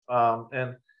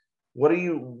And what are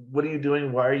you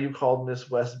doing? Why are you called Miss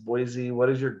West Boise? What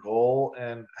is your goal?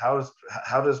 And how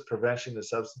does prevention of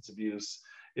substance abuse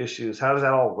issues, how does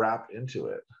that all wrap into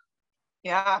it?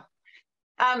 Yeah.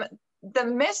 Um, the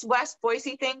Miss West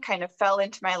Boise thing kind of fell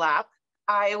into my lap.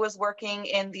 I was working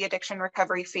in the addiction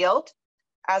recovery field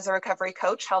as a recovery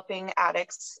coach, helping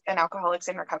addicts and alcoholics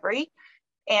in recovery.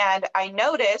 And I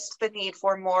noticed the need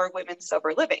for more women's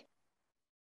sober living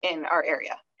in our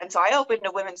area. And so I opened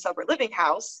a women's sober living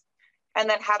house and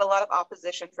then had a lot of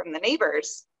opposition from the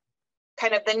neighbors,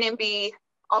 kind of the NIMBY,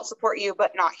 I'll support you,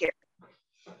 but not here,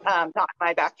 not in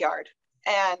my backyard.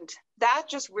 And that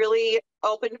just really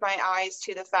opened my eyes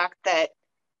to the fact that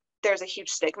there's a huge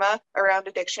stigma around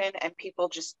addiction and people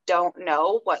just don't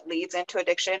know what leads into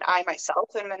addiction. I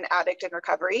myself am an addict in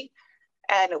recovery.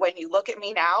 And when you look at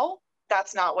me now,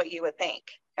 that's not what you would think.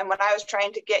 And when I was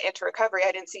trying to get into recovery,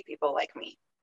 I didn't see people like me.